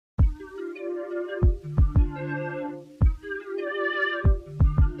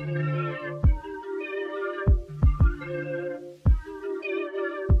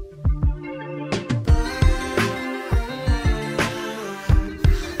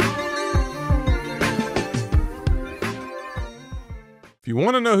you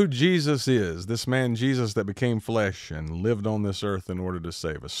want to know who Jesus is, this man Jesus that became flesh and lived on this earth in order to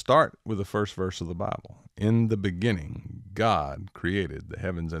save us, start with the first verse of the Bible. In the beginning, God created the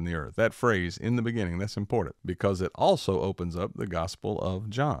heavens and the earth. That phrase, in the beginning, that's important because it also opens up the Gospel of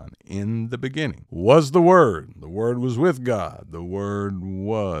John. In the beginning was the Word. The Word was with God. The Word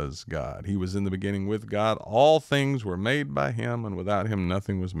was God. He was in the beginning with God. All things were made by him, and without him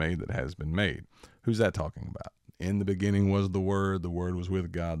nothing was made that has been made. Who's that talking about? In the beginning was the Word was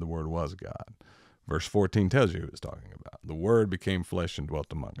with God, the Word was God. Verse 14 tells you who it's talking about. The Word became flesh and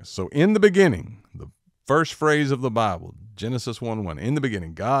dwelt among us. So in the beginning, the first phrase of the Bible, Genesis 1:1, in the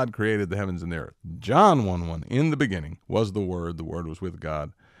beginning, God created the heavens and the earth. John 1:1, in the beginning was the Word was with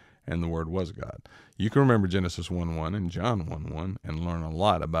God, and the Word was God. You can remember Genesis 1:1 and John 1:1 and learn a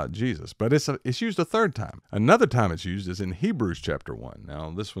lot about Jesus. But it's used a third time. Another time it's used is in Hebrews chapter 1.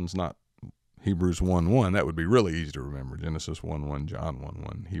 Now, this one's not Hebrews 1:1, that would be really easy to remember. Genesis 1:1, John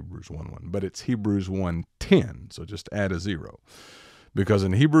 1:1, Hebrews 1:1. But it's Hebrews 1:10, so just add a 0. Because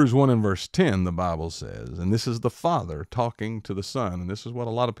in Hebrews 1 and verse 10, the Bible says, and this is the Father talking to the Son, and this is what a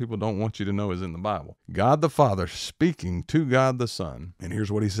lot of people don't want you to know is in the Bible. God the Father speaking to God the Son, and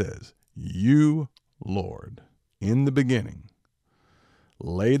here's what he says. You, Lord, in the beginning,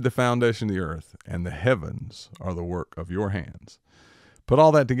 laid the foundation of the earth, and the heavens are the work of your hands. Put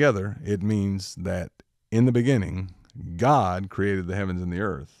all that together, it means that in the beginning, God created the heavens and the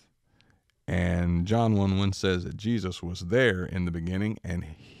earth. And John 1:1 says that Jesus was there in the beginning. And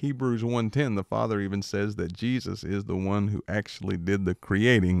Hebrews 1:10, the Father even says that Jesus is the one who actually did the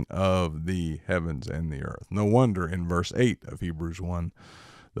creating of the heavens and the earth. No wonder in verse 8 of Hebrews 1,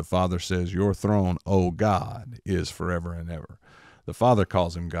 the Father says, your throne, O God, is forever and ever. The Father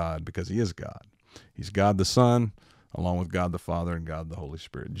calls him God because he is God. He's God the Son, along with God the Father and God the Holy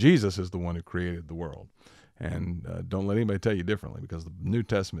Spirit. Jesus is the one who created the world. And don't let anybody tell you differently, because the New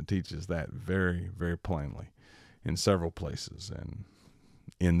Testament teaches that very, very plainly in several places. And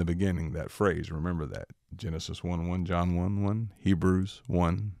in the beginning, that phrase, remember that, Genesis 1:1, John 1:1, Hebrews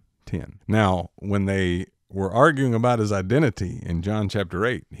 1:10. Now, when they were arguing about his identity in John chapter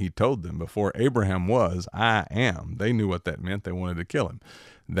 8, he told them, before Abraham was, I am. They knew what that meant. They wanted to kill him.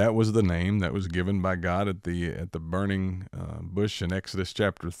 That was the name that was given by God at the burning bush in Exodus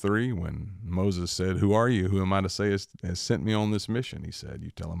chapter 3 when Moses said, who are you? Who am I to say has sent me on this mission? He said,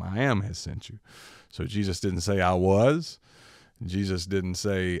 you tell him I am has sent you. So Jesus didn't say I was. Jesus didn't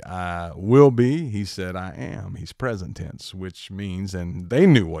say I will be. He said I am. He's present tense, which means, and they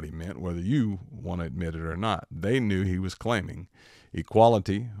knew what he meant, whether you want to admit it or not. They knew he was claiming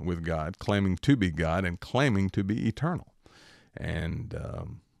equality with God, claiming to be God, and claiming to be eternal. And,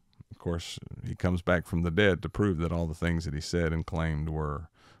 of course, he comes back from the dead to prove that all the things that he said and claimed were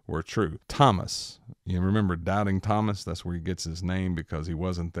true. Thomas, you remember doubting Thomas? That's where he gets his name, because he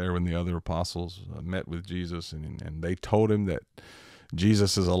wasn't there when the other apostles met with Jesus, and they told him that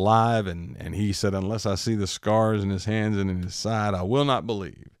Jesus is alive, and he said, unless I see the scars in his hands and in his side, I will not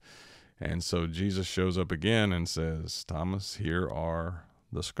believe. And so Jesus shows up again and says, Thomas, here are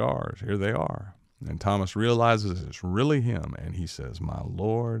the scars. Here they are. And Thomas realizes it's really him, and he says, my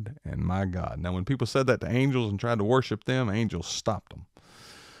Lord and my God. Now, when people said that to angels and tried to worship them, angels stopped them.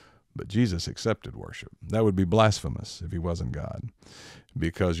 But Jesus accepted worship. That would be blasphemous if he wasn't God.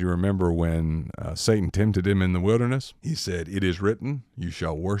 Because you remember when Satan tempted him in the wilderness, he said, it is written, you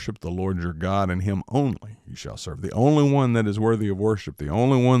shall worship the Lord your God, and him only you shall serve. The only one that is worthy of worship, the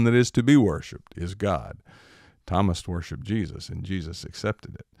only one that is to be worshiped is God. Thomas worshiped Jesus, and Jesus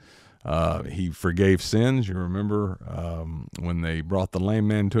accepted it. He forgave sins. You remember when they brought the lame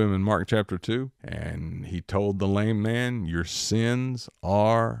man to him in Mark chapter 2, and he told the lame man, your sins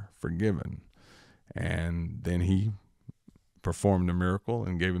are forgiven. And then he performed a miracle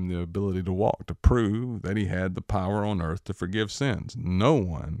and gave him the ability to walk, to prove that he had the power on earth to forgive sins. No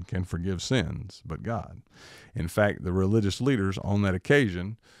one can forgive sins but God. In fact, the religious leaders on that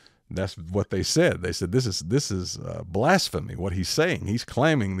occasion, that's what they said. They said, this is blasphemy, what he's saying. He's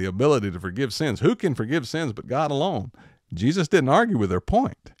claiming the ability to forgive sins. Who can forgive sins but God alone? Jesus didn't argue with their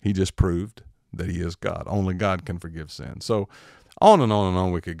point. He just proved that he is God. Only God can forgive sins. So on and on and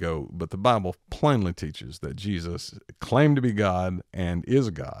on we could go, but the Bible plainly teaches that Jesus claimed to be God and is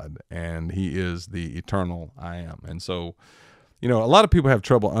God, and he is the eternal I am. And so, you know, a lot of people have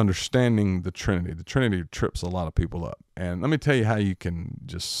trouble understanding the Trinity. The Trinity trips a lot of people up. And let me tell you how you can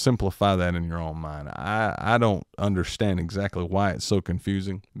just simplify that in your own mind. I don't understand exactly why it's so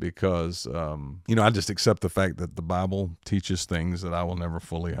confusing, because, you know, I just accept the fact that the Bible teaches things that I will never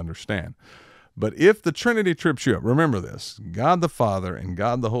fully understand. But if the Trinity trips you up, remember this: God the Father and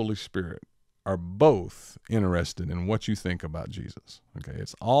God the Holy Spirit are both interested in what you think about Jesus. Okay,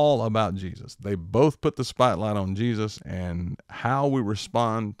 it's all about Jesus. They both put the spotlight on Jesus, and how we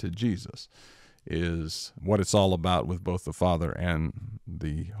respond to Jesus is what it's all about with both the Father and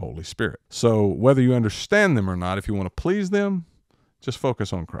the Holy Spirit. So whether you understand them or not, if you want to please them, just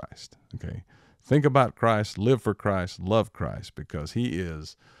focus on Christ. Okay, think about Christ, live for Christ, love Christ, because he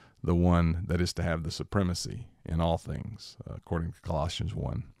is the one that is to have the supremacy in all things, according to Colossians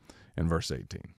 1 and verse 18.